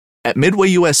At Midway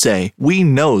USA, we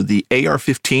know the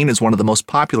AR-15 is one of the most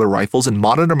popular rifles in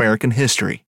modern American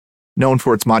history. Known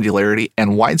for its modularity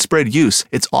and widespread use,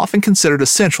 it's often considered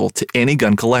essential to any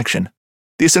gun collection.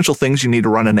 The essential things you need to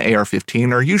run an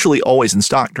AR-15 are usually always in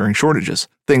stock during shortages,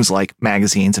 things like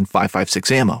magazines and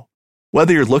 5.56 ammo.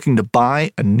 Whether you're looking to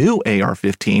buy a new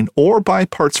AR-15 or buy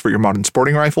parts for your modern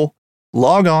sporting rifle,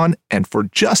 log on and for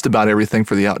just about everything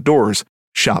for the outdoors,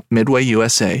 shop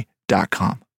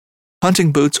MidwayUSA.com.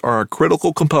 Hunting boots are a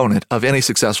critical component of any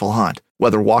successful hunt.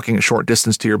 Whether walking a short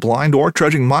distance to your blind or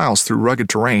trudging miles through rugged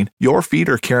terrain, your feet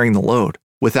are carrying the load.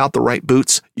 Without the right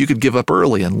boots, you could give up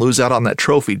early and lose out on that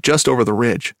trophy just over the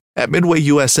ridge. At Midway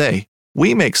USA,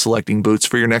 we make selecting boots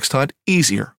for your next hunt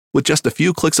easier. With just a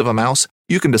few clicks of a mouse,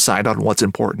 you can decide on what's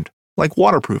important, like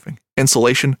waterproofing,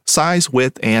 insulation, size,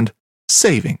 width, and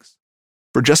savings.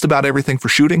 For just about everything for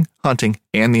shooting, hunting,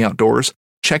 and the outdoors,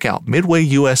 check out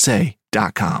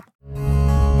MidwayUSA.com.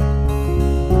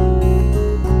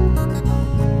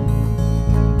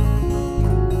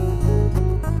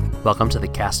 Welcome to the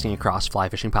Casting Across Fly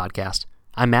Fishing Podcast.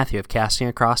 I'm Matthew of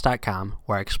CastingAcross.com,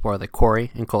 where I explore the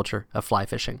quarry and culture of fly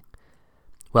fishing.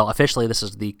 Well, officially, this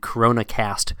is the Corona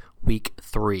Cast Week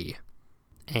 3.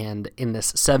 And in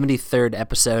this 73rd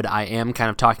episode, I am kind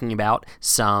of talking about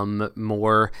some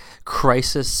more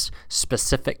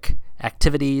crisis-specific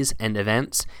activities and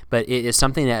events, but it is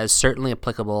something that is certainly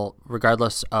applicable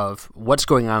regardless of what's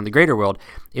going on in the greater world.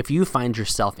 If you find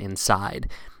yourself inside,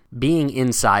 being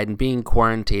inside and being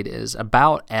quarantined is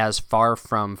about as far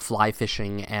from fly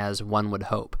fishing as one would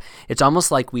hope. It's almost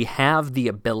like we have the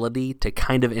ability to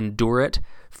kind of endure it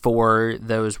for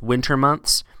those winter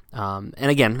months. And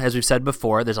again, as we've said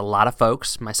before, there's a lot of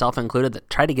folks, myself included, that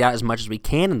try to get out as much as we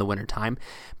can in the wintertime.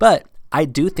 But I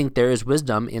do think there is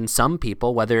wisdom in some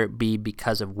people, whether it be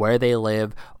because of where they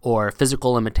live or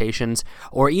physical limitations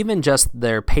or even just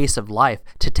their pace of life,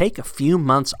 to take a few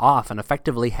months off and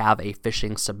effectively have a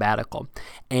fishing sabbatical.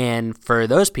 And for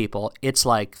those people, it's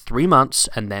like 3 months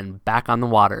and then back on the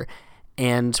water.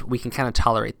 And we can kind of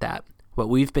tolerate that. What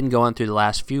we've been going through the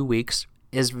last few weeks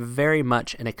is very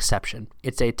much an exception.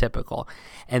 It's atypical.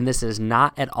 And this is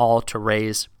not at all to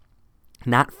raise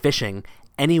not fishing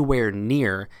anywhere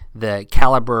near the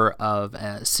caliber of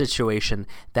a situation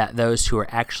that those who are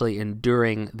actually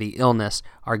enduring the illness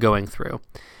are going through.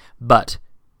 But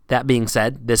that being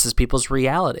said, this is people's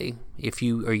reality. If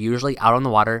you are usually out on the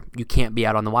water, you can't be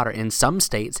out on the water. In some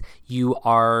states, you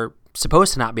are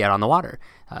supposed to not be out on the water.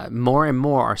 More and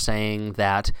more are saying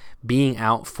that being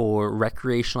out for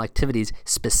recreational activities,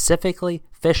 specifically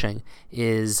fishing,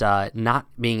 is not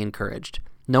being encouraged.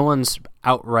 No one's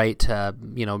outright,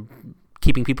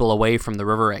 keeping people away from the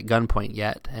river at gunpoint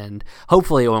yet, and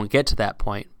hopefully it won't get to that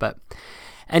point. But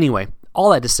anyway, all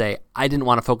that to say, I didn't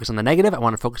want to focus on the negative. I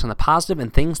want to focus on the positive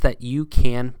and things that you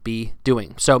can be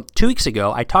doing. So 2 weeks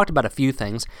ago, I talked about a few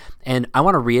things, and I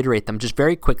want to reiterate them just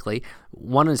very quickly.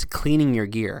 One is cleaning your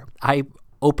gear. I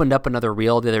opened up another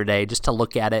reel the other day just to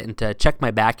look at it and to check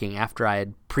my backing. After I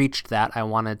had preached that I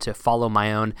wanted to follow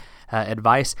my own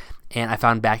advice, and I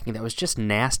found backing that was just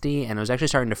nasty, and it was actually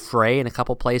starting to fray in a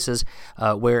couple places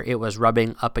where it was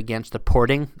rubbing up against the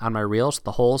porting on my reels,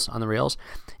 the holes on the reels,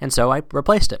 and so I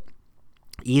replaced it.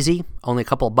 Easy, only a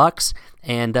couple bucks,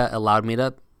 and allowed me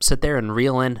to sit there and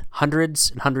reel in hundreds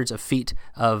and hundreds of feet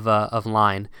of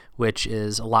line, which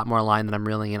is a lot more line than I'm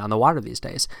reeling in on the water these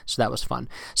days. So that was fun.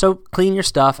 So clean your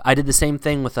stuff. I did the same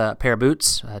thing with a pair of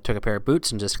boots. I took a pair of boots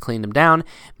and just cleaned them down,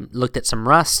 looked at some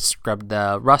rust, scrubbed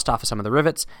the rust off of some of the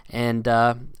rivets, and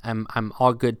I'm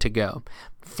all good to go.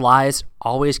 Flies,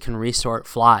 always can resort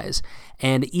flies.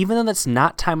 And even though that's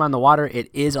not time on the water, it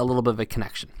is a little bit of a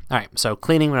connection. All right, so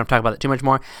cleaning, we don't have to talk about that too much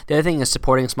more. The other thing is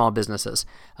supporting small businesses.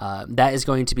 That is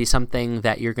going to be something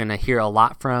that you're going to hear a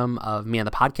lot from of me on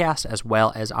the podcast as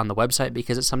well as on the website,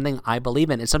 because it's something I believe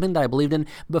in. It's something that I believed in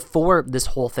before this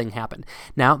whole thing happened.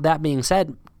 Now, that being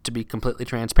said, to be completely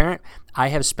transparent, I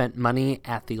have spent money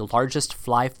at the largest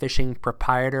fly fishing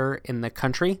proprietor in the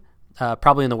country,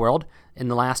 probably in the world, in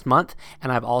the last month,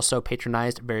 and I've also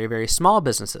patronized very, very small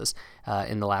businesses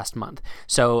in the last month.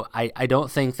 So I don't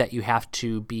think that you have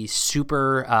to be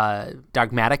super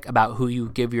dogmatic about who you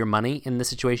give your money in this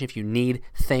situation. If you need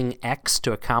thing X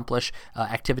to accomplish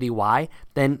activity Y,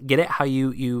 then get it how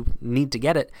you need to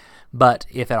get it. But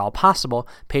if at all possible,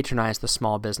 patronize the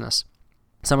small business.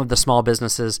 Some of the small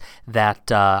businesses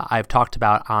that I've talked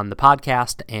about on the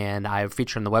podcast and I've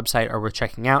featured on the website are worth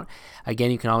checking out. Again,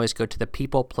 you can always go to the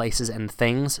People, Places, and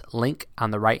Things link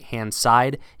on the right-hand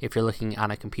side if you're looking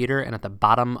on a computer, and at the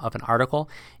bottom of an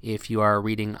article if you are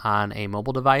reading on a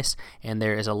mobile device, and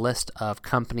there is a list of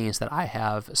companies that I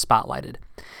have spotlighted.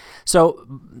 So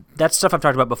that's stuff I've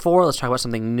talked about before. Let's talk about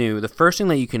something new. The first thing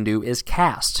that you can do is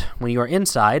cast. When you are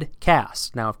inside,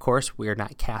 cast. Now, of course, we are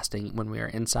not casting when we are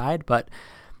inside, but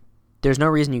there's no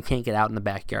reason you can't get out in the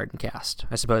backyard and cast.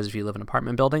 I suppose if you live in an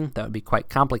apartment building, that would be quite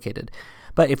complicated.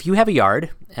 But if you have a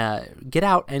yard, get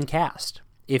out and cast.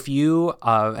 If you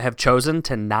have chosen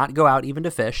to not go out even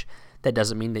to fish, that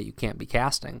doesn't mean that you can't be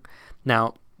casting.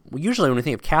 Now, usually when we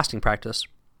think of casting practice,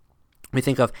 we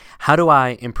think of, how do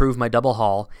I improve my double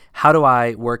haul? How do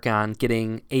I work on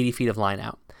getting 80 feet of line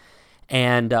out?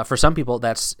 And for some people,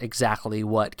 that's exactly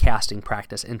what casting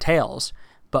practice entails.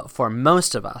 But for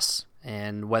most of us,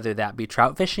 and whether that be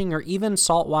trout fishing or even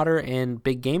saltwater and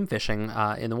big game fishing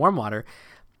in the warm water,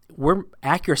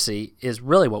 accuracy is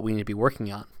really what we need to be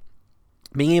working on.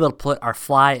 Being able to put our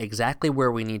fly exactly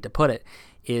where we need to put it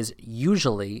is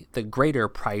usually the greater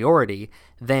priority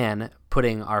than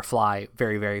putting our fly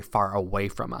very, very far away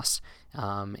from us.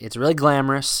 It's really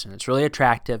glamorous and it's really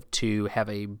attractive to have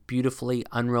a beautifully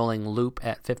unrolling loop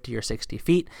at 50 or 60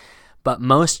 feet, but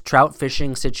most trout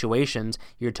fishing situations,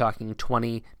 you're talking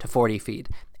 20 to 40 feet,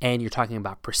 and you're talking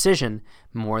about precision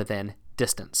more than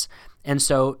distance. And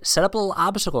so set up a little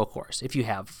obstacle course. If you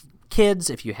have kids,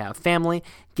 if you have family,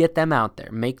 get them out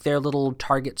there. Make their little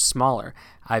targets smaller.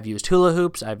 I've used hula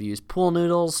hoops. I've used pool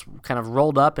noodles, kind of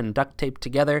rolled up and duct taped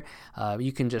together.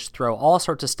 You can just throw all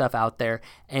sorts of stuff out there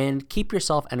and keep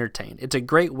yourself entertained. It's a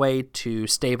great way to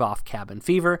stave off cabin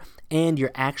fever, and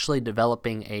you're actually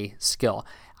developing a skill.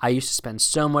 I used to spend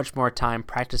so much more time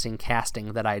practicing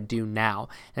casting than I do now,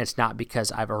 and it's not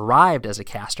because I've arrived as a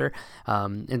caster.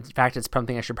 In fact, it's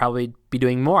something I should probably be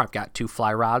doing more. I've got 2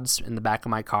 fly rods in the back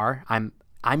of my car.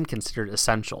 I'm considered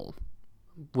essential,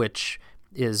 which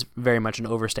is very much an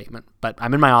overstatement. But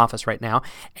I'm in my office right now,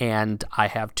 and I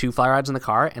have 2 fly rods in the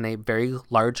car and a very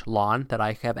large lawn that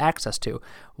I have access to.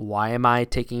 Why am I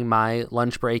taking my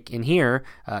lunch break in here,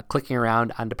 clicking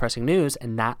around on depressing news,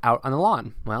 and not out on the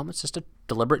lawn? Well, it's just a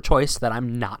deliberate choice that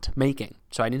I'm not making.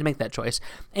 So I need to make that choice.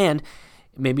 And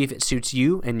maybe if it suits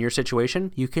you and your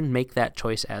situation, you can make that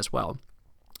choice as well.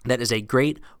 That is a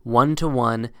great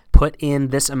one-to-one, put in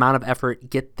this amount of effort,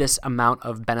 get this amount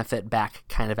of benefit back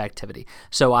kind of activity.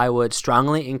 So I would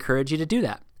strongly encourage you to do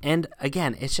that. And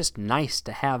again, it's just nice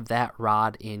to have that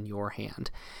rod in your hand.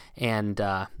 And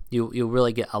you'll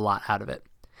really get a lot out of it.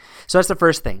 So that's the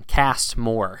first thing. Cast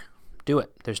more. Do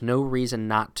it. There's no reason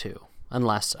not to.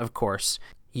 Unless, of course,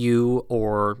 you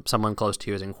or someone close to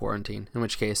you is in quarantine, in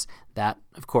which case that,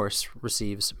 of course,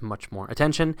 receives much more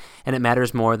attention, and it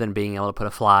matters more than being able to put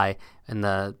a fly in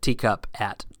the teacup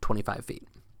at 25 feet.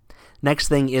 Next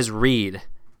thing is read,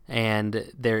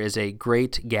 and there is a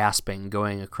great gasping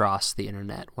going across the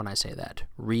internet when I say that.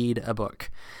 Read a book.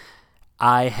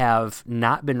 I have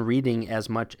not been reading as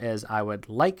much as I would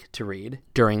like to read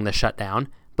during the shutdown,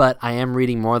 but I am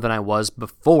reading more than I was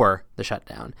before the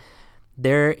shutdown.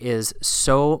 There is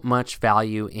so much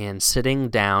value in sitting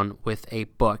down with a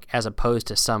book as opposed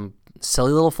to some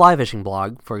silly little fly fishing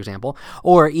blog, for example,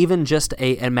 or even just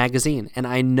a magazine. And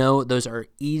I know those are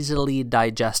easily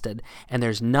digested, and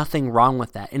there's nothing wrong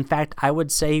with that. In fact, I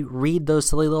would say read those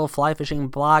silly little fly fishing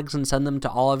blogs and send them to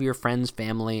all of your friends,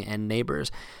 family, and neighbors.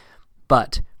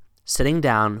 But sitting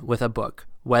down with a book,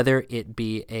 whether it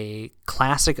be a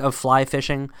classic of fly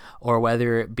fishing or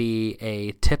whether it be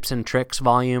a tips and tricks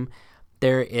volume,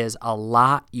 there is a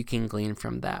lot you can glean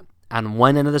from that. On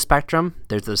one end of the spectrum,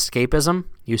 there's the escapism.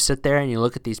 You sit there and you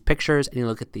look at these pictures and you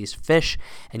look at these fish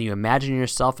and you imagine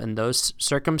yourself in those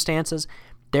circumstances.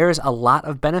 There's a lot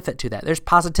of benefit to that. There's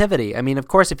positivity. I mean, of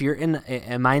course, if you're in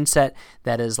a mindset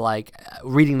that is like,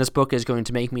 reading this book is going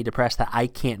to make me depressed that I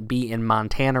can't be in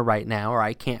Montana right now or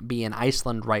I can't be in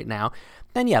Iceland right now,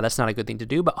 then yeah, that's not a good thing to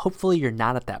do, but hopefully you're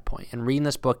not at that point. And reading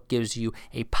this book gives you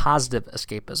a positive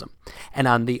escapism. And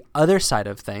on the other side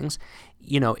of things,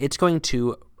 it's going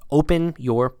to open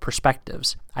your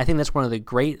perspectives. I think that's one of the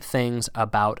great things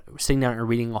about sitting down and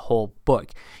reading a whole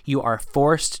book. You are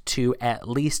forced to at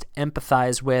least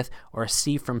empathize with or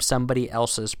see from somebody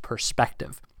else's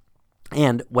perspective.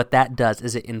 And what that does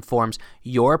is it informs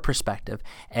your perspective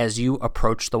as you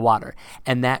approach the water.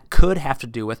 And that could have to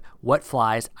do with what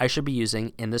flies I should be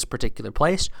using in this particular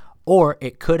place, or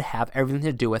it could have everything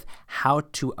to do with how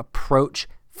to approach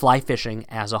fly fishing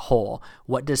as a whole.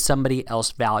 What does somebody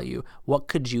else value? What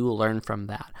could you learn from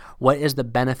that? What is the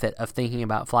benefit of thinking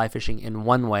about fly fishing in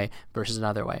one way versus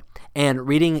another way? And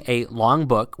reading a long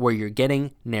book where you're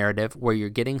getting narrative, where you're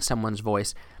getting someone's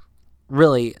voice,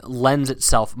 really lends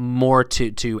itself more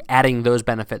to adding those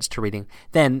benefits to reading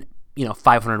than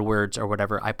 500 words or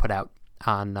whatever I put out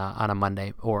on a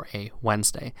Monday or a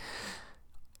Wednesday.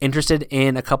 Interested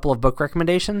in a couple of book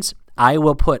recommendations? I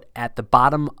will put at the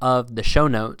bottom of the show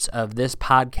notes of this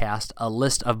podcast a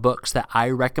list of books that I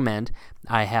recommend.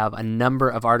 I have a number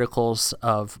of articles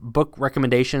of book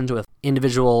recommendations with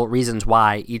individual reasons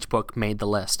why each book made the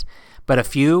list. But a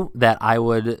few that I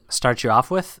would start you off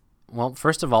with, well,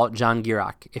 first of all, John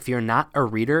Gierach. If you're not a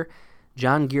reader,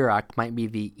 John Gierach might be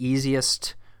the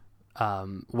easiest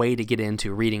way to get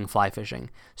into reading fly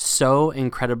fishing. So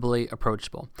incredibly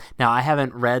approachable. Now, I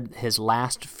haven't read his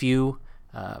last few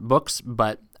books,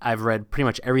 but I've read pretty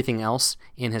much everything else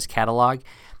in his catalog,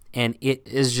 and it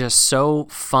is just so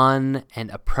fun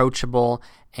and approachable,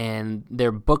 and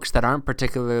they're books that aren't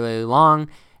particularly long,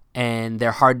 and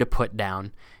they're hard to put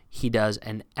down. He does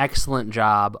an excellent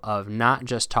job of not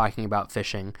just talking about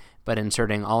fishing, but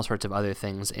inserting all sorts of other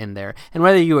things in there. And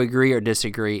whether you agree or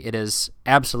disagree, it is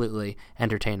absolutely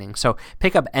entertaining. So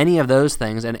pick up any of those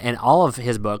things, and all of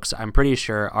his books, I'm pretty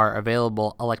sure, are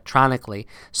available electronically,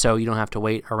 so you don't have to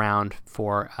wait around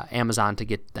for Amazon to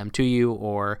get them to you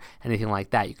or anything like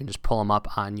that. You can just pull them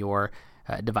up on your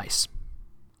device.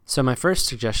 So my first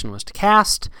suggestion was to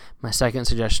cast. My second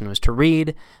suggestion was to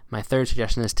read. My third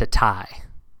suggestion is to tie.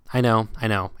 I know.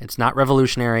 It's not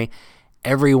revolutionary.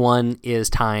 Everyone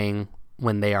is tying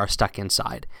when they are stuck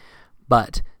inside.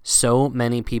 But so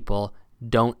many people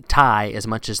don't tie as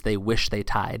much as they wish they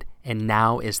tied, and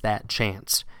now is that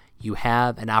chance. You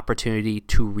have an opportunity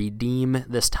to redeem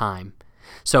this time.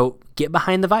 So get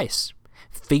behind the vise.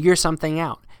 Figure something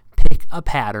out. Pick a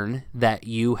pattern that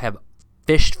you have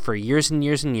fished for years and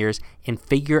years and years and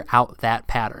figure out that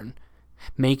pattern.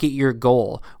 Make it your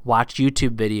goal. Watch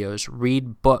YouTube videos,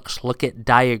 read books, look at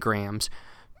diagrams.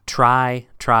 Try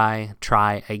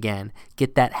again.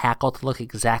 Get that hackle to look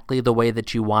exactly the way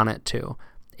that you want it to.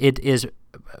 It is,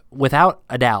 without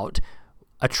a doubt,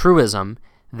 a truism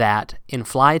that in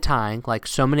fly tying, like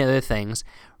so many other things,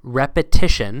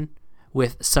 repetition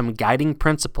with some guiding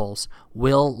principles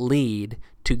will lead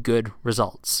to good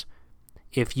results.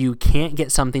 If you can't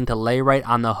get something to lay right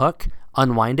on the hook,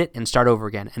 unwind it and start over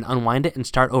again, and unwind it and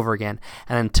start over again.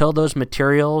 And until those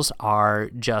materials are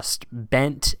just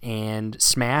bent and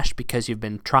smashed because you've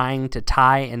been trying to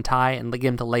tie and get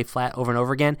them to lay flat over and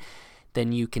over again,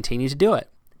 then you continue to do it.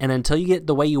 And until you get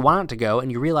the way you want it to go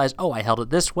and you realize, oh, I held it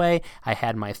this way, I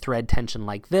had my thread tension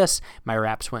like this, my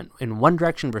wraps went in one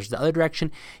direction versus the other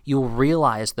direction, you'll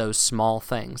realize those small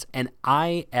things. And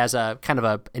I, as a kind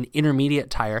of an intermediate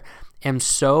tyer, am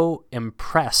so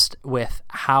impressed with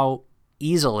how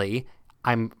easily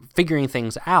I'm figuring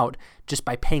things out just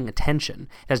by paying attention.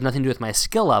 It has nothing to do with my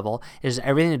skill level. It has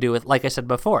everything to do with, like I said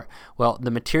before, well, the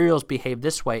materials behave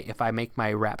this way if I make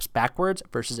my wraps backwards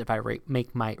versus if I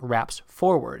make my wraps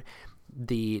forward.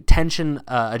 The tension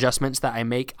adjustments that I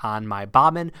make on my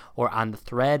bobbin or on the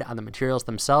thread, on the materials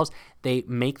themselves, they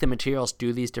make the materials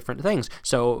do these different things.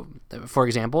 So, for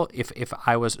example, if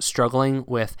I was struggling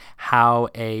with how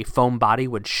a foam body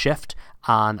would shift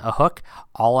on a hook,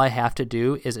 all I have to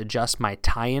do is adjust my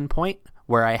tie-in point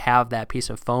where I have that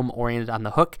piece of foam oriented on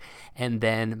the hook, and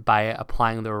then by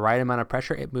applying the right amount of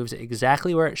pressure, it moves it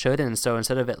exactly where it should. And so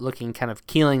instead of it looking kind of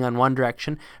keeling on one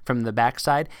direction from the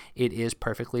backside, it is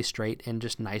perfectly straight and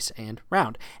just nice and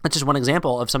round. That's just one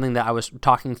example of something that I was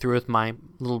talking through with my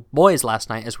little boys last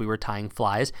night as we were tying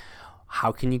flies.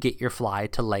 How can you get your fly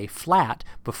to lay flat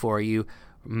before you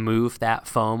move that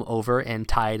foam over and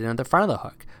tie it into the front of the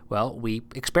hook? Well, we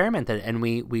experimented and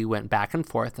we went back and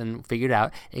forth and figured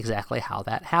out exactly how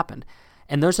that happened.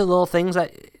 And those are little things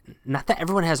that, not that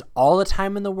everyone has all the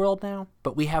time in the world now,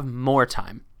 but we have more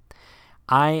time.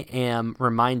 I am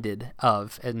reminded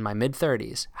of, in my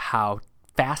mid-30s, how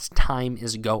fast time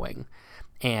is going.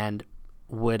 And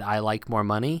would I like more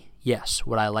money? Yes.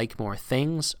 Would I like more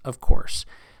things? Of course.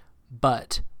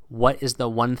 But what is the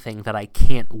one thing that I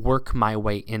can't work my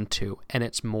way into? And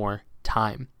it's more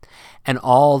time. And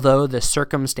although the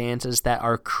circumstances that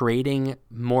are creating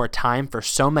more time for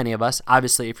so many of us,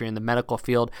 obviously if you're in the medical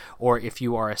field or if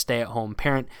you are a stay-at-home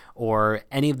parent or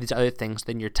any of these other things,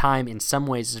 then your time in some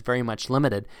ways is very much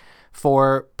limited.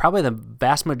 For probably the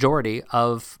vast majority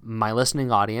of my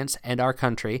listening audience and our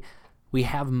country, we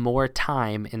have more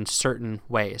time in certain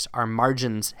ways. Our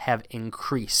margins have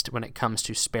increased when it comes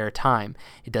to spare time.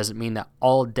 It doesn't mean that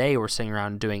all day we're sitting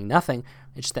around doing nothing.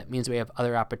 It's just that means we have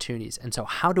other opportunities. And so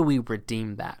how do we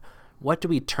redeem that? What do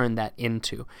we turn that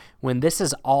into? When this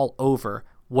is all over,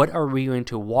 what are we going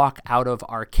to walk out of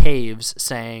our caves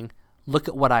saying, look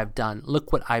at what I've done.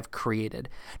 Look what I've created.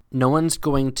 No one's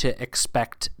going to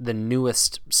expect the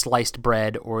newest sliced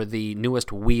bread or the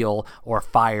newest wheel or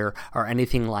fire or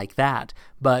anything like that.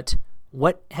 But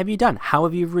what have you done? How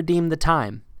have you redeemed the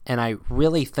time? And I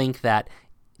really think that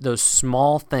those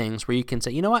small things where you can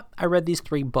say, you know what, I read these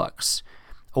 3 books,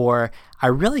 or I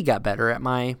really got better at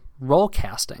my roll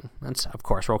casting. That's, of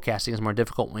course, roll casting is more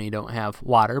difficult when you don't have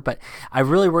water, but I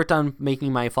really worked on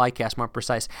making my fly cast more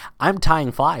precise. I'm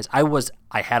tying flies.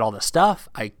 I had all the stuff.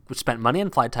 I spent money on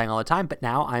fly tying all the time, but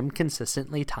now I'm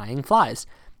consistently tying flies.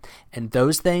 And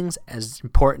those things, as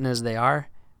important as they are,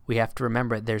 we have to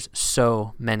remember there's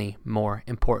so many more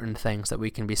important things that we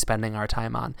can be spending our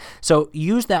time on. So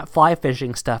use that fly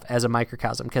fishing stuff as a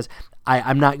microcosm, because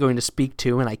I'm not going to speak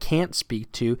to, and I can't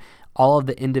speak to, all of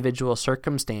the individual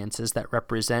circumstances that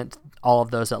represent all of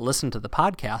those that listen to the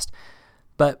podcast.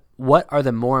 But what are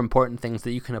the more important things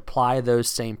that you can apply those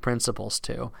same principles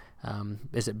to?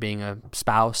 Is it being a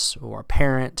spouse or a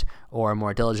parent or a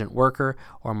more diligent worker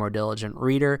or a more diligent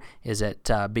reader? Is it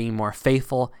being more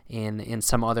faithful in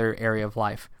some other area of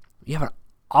life? You have an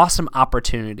awesome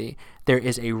opportunity. There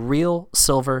is a real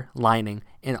silver lining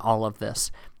in all of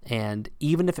this. And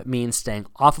even if it means staying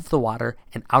off of the water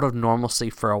and out of normalcy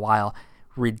for a while,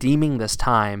 redeeming this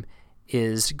time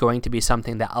is going to be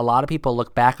something that a lot of people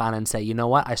look back on and say, you know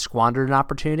what, I squandered an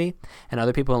opportunity. And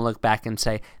other people will look back and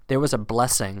say, there was a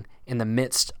blessing in the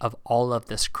midst of all of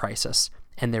this crisis,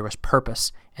 and there was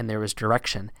purpose, and there was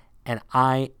direction. And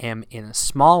I am, in a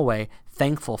small way,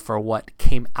 thankful for what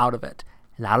came out of it.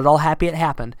 Not at all happy it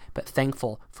happened, but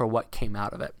thankful for what came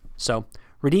out of it. So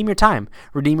redeem your time.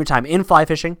 Redeem your time in fly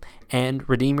fishing, and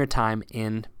redeem your time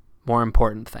in more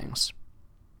important things.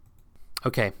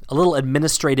 Okay, a little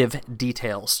administrative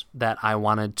details that I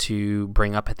wanted to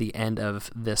bring up at the end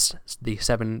of this, the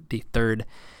 73rd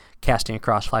Casting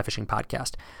Across Fly Fishing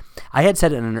podcast. I had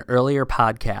said in an earlier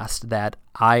podcast that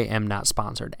I am not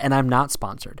sponsored, and I'm not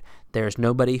sponsored. There's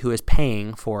nobody who is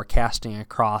paying for Casting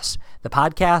Across the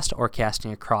podcast or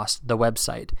Casting Across the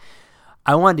website.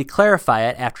 I wanted to clarify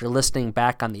it after listening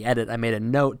back on the edit. I made a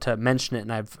note to mention it,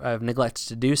 and I've neglected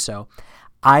to do so.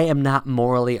 I am not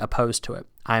morally opposed to it.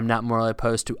 I am not morally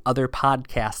opposed to other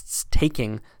podcasts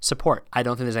taking support. I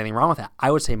don't think there's anything wrong with that. I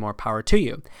would say more power to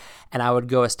you. And I would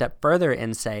go a step further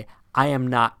and say, I am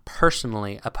not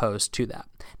personally opposed to that.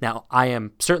 Now, I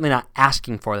am certainly not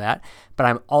asking for that, but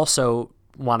I'm also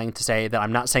wanting to say that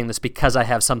I'm not saying this because I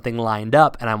have something lined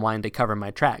up and I'm wanting to cover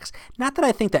my tracks. Not that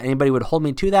I think that anybody would hold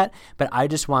me to that, but I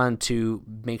just wanted to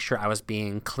make sure I was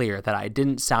being clear, that I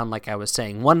didn't sound like I was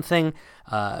saying one thing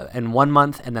in 1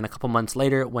 month, and then a couple months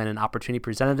later, when an opportunity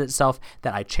presented itself,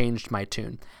 that I changed my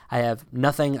tune. I have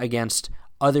nothing against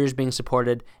others being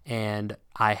supported, and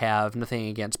I have nothing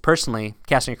against personally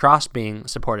Casting Across being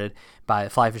supported by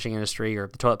the fly fishing industry or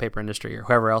the toilet paper industry or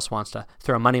whoever else wants to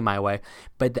throw money my way.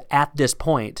 But at this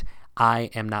point,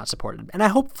 I am not supported. And I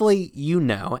hopefully you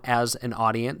know, as an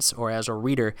audience or as a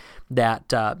reader, that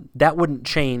that wouldn't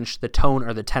change the tone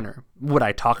or the tenor. Would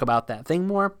I talk about that thing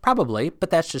more? Probably,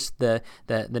 but that's just the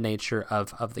nature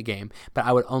of the game. But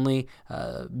I would only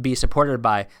be supported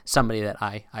by somebody that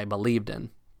I believed in.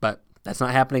 But that's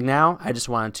not happening now. I just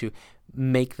wanted to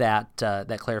make that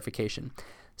clarification.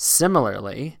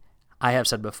 Similarly, I have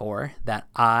said before that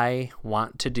I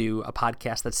want to do a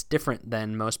podcast that's different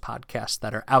than most podcasts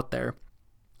that are out there,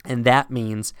 and that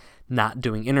means not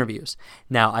doing interviews.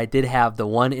 Now, I did have the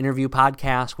one interview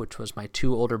podcast, which was my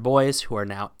 2 older boys who are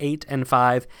now 8 and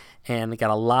 5, and I got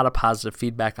a lot of positive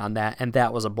feedback on that, and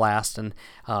that was a blast. And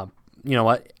you know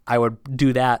what? I would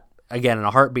do that again in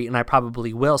a heartbeat, and I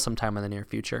probably will sometime in the near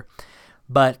future.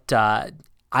 But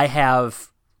I have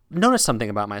noticed something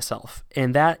about myself,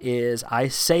 and that is I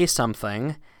say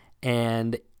something,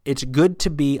 and it's good to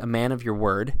be a man of your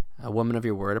word, a woman of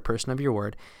your word, a person of your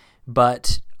word,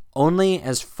 but only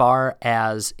as far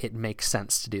as it makes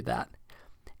sense to do that.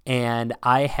 And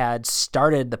I had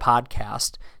started the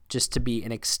podcast just to be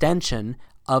an extension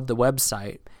of the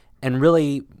website and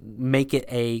really make it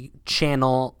a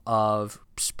channel of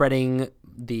spreading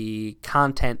the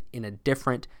content in a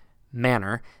different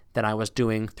manner than I was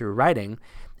doing through writing.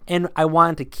 And I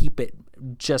wanted to keep it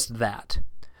just that.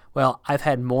 Well, I've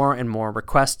had more and more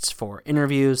requests for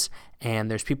interviews, and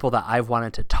there's people that I've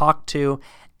wanted to talk to,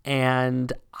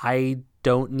 and I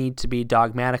don't need to be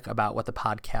dogmatic about what the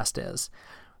podcast is.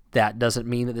 That doesn't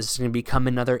mean that this is going to become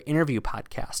another interview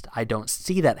podcast. I don't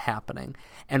see that happening.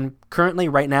 And currently,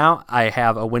 right now, I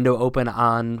have a window open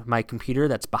on my computer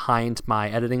that's behind my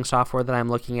editing software that I'm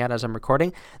looking at as I'm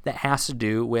recording that has to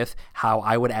do with how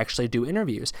I would actually do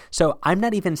interviews. So I'm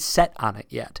not even set on it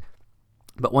yet.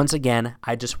 But once again,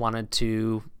 I just wanted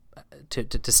to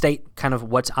to state kind of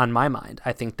what's on my mind.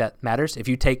 I think that matters. If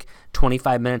you take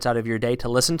 25 minutes out of your day to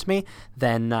listen to me,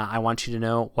 then I want you to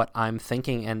know what I'm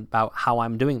thinking and about how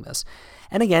I'm doing this.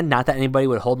 And again, not that anybody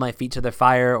would hold my feet to the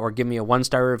fire or give me a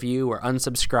 1-star review or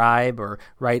unsubscribe or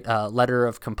write a letter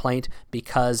of complaint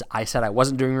because I said I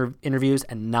wasn't doing interviews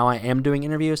and now I am doing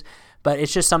interviews. But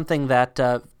it's just something that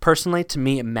personally, to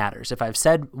me, it matters. If I've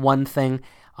said one thing,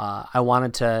 I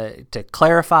wanted to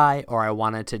clarify, or I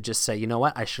wanted to just say, you know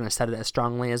what, I shouldn't have said it as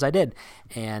strongly as I did.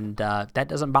 And that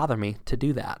doesn't bother me to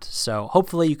do that. So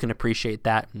hopefully you can appreciate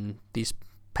that in these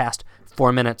past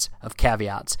 4 minutes of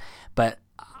caveats. But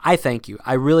I thank you.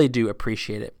 I really do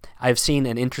appreciate it. I've seen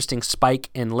an interesting spike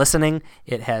in listening.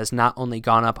 It has not only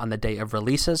gone up on the day of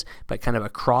releases, but kind of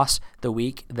across the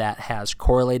week that has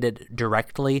correlated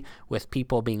directly with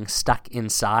people being stuck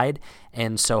inside.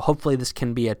 And so hopefully this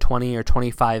can be a 20 or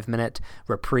 25 minute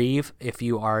reprieve if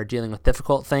you are dealing with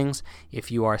difficult things, if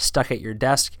you are stuck at your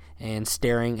desk and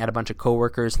staring at a bunch of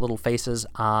coworkers' little faces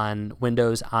on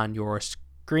windows on your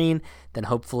screen, then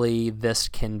hopefully this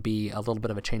can be a little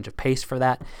bit of a change of pace for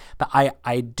that. But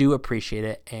I do appreciate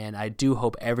it, and I do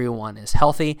hope everyone is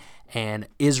healthy and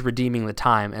is redeeming the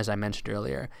time, as I mentioned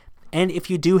earlier. And if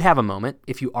you do have a moment,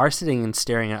 if you are sitting and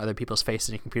staring at other people's faces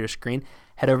on your computer screen,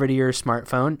 head over to your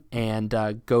smartphone and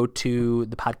go to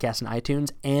the podcast in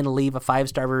iTunes and leave a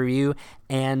 5-star review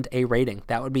and a rating.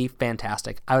 That would be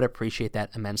fantastic. I would appreciate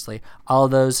that immensely. All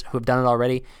of those who have done it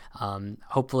already,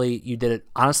 hopefully you did it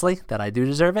honestly, that I do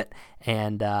deserve it.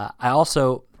 And I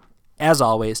also, as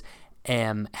always,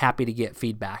 am happy to get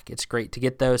feedback. It's great to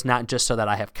get those, not just so that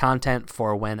I have content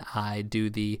for when I do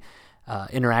the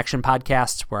interaction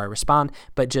podcasts where I respond,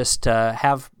 but just to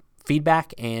have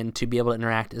feedback and to be able to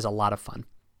interact is a lot of fun.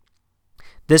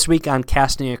 This week on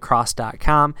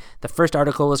castingacross.com, the first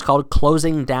article was called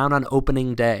Closing Down on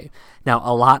Opening Day. Now,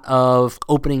 a lot of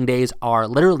opening days are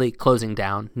literally closing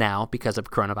down now because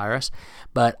of coronavirus,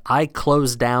 but I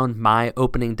closed down my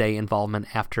opening day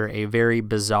involvement after a very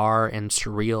bizarre and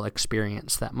surreal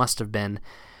experience that must have been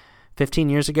 15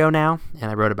 years ago now,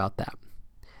 and I wrote about that.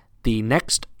 The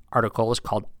next article is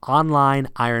called Online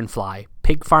Iron Fly,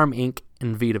 Pig Farm Inc.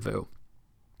 and Vidavoo.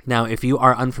 Now, if you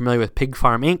are unfamiliar with Pig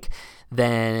Farm Inc.,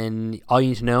 then all you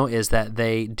need to know is that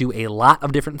they do a lot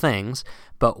of different things,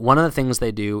 but one of the things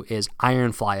they do is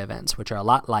Iron Fly events, which are a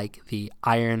lot like the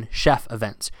Iron Chef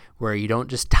events, where you don't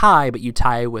just tie, but you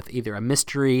tie with either a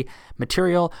mystery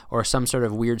material or some sort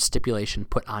of weird stipulation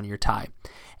put on your tie.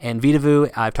 And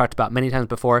Vidavoo, I've talked about many times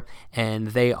before, and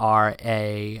they are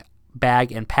a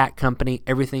bag and pack company.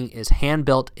 Everything is hand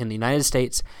built in the United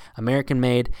States, American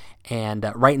made, and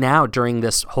right now during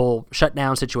this whole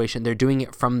shutdown situation, they're doing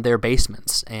it from their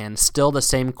basements, and still the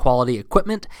same quality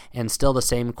equipment and still the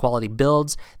same quality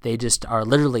builds. They just are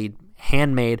literally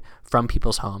handmade from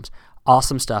people's homes.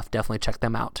 Awesome stuff. Definitely check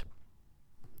them out.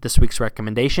 This week's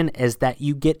recommendation is that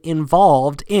you get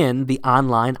involved in the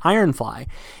online Iron Fly.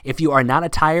 If you are not a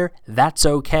tyer, that's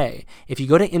okay. If you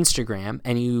go to Instagram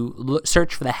and you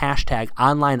search for the hashtag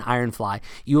online Iron Fly,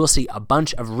 you will see a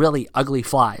bunch of really ugly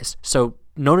flies. So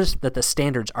notice that the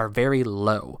standards are very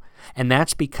low. And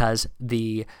that's because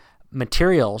the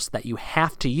materials that you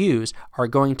have to use are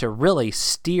going to really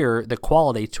steer the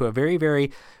quality to a very,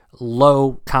 very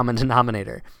low common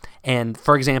denominator. And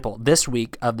for example, this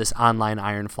week of this online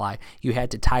Iron Fly, you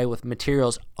had to tie with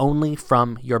materials only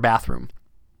from your bathroom.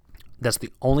 That's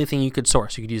the only thing you could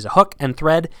source. You could use a hook and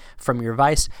thread from your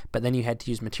vise, but then you had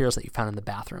to use materials that you found in the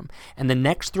bathroom. And the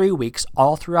next 3 weeks,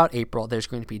 all throughout April, there's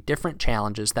going to be different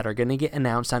challenges that are going to get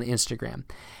announced on Instagram.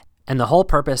 And the whole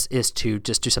purpose is to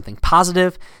just do something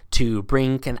positive, to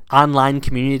bring an online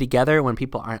community together when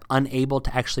people aren't unable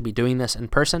to actually be doing this in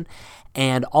person,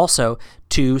 and also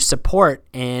to support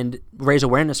and raise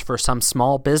awareness for some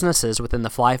small businesses within the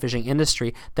fly fishing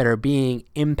industry that are being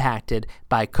impacted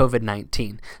by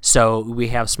COVID-19. So we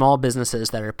have small businesses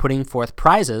that are putting forth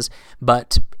prizes,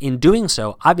 but in doing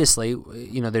so, obviously,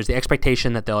 there's the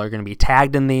expectation that they're going to be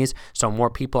tagged in these, so more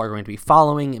people are going to be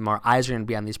following and more eyes are going to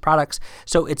be on these products.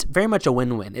 So it's very much a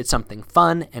win-win. It's something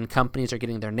fun, and companies are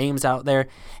getting their names out there,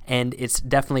 and it's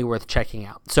definitely worth checking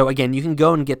out. So again, you can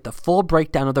go and get the full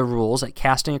breakdown of the rules at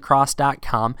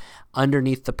castingacross.com.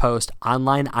 Underneath the post,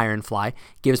 Online Iron Fly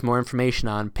gives more information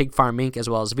on Pig Farm Inc. as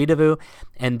well as Vidavoo,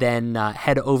 and then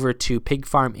head over to Pig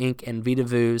Farm Inc. and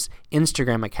Vidavoo's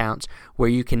Instagram accounts, where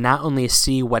you can not only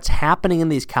see what's happening in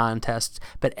these contests,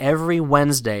 but every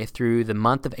Wednesday through the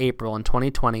month of April in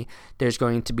 2020, there's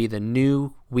going to be the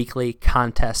new weekly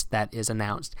contest that is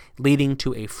announced, leading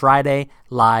to a Friday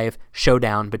live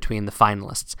showdown between the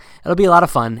finalists. It'll be a lot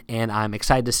of fun, and I'm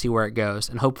excited to see where it goes,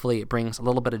 and hopefully it brings a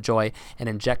little bit of joy and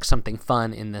injects something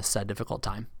fun in this difficult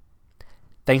time.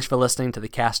 Thanks for listening to the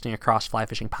Casting Across Fly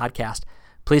Fishing podcast.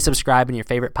 Please subscribe in your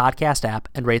favorite podcast app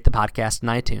and rate the podcast in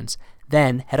iTunes.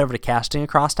 Then head over to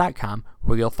castingacross.com,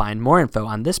 where you'll find more info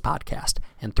on this podcast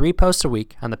and 3 posts a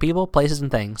week on the people, places,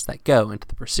 and things that go into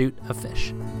the pursuit of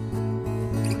fish.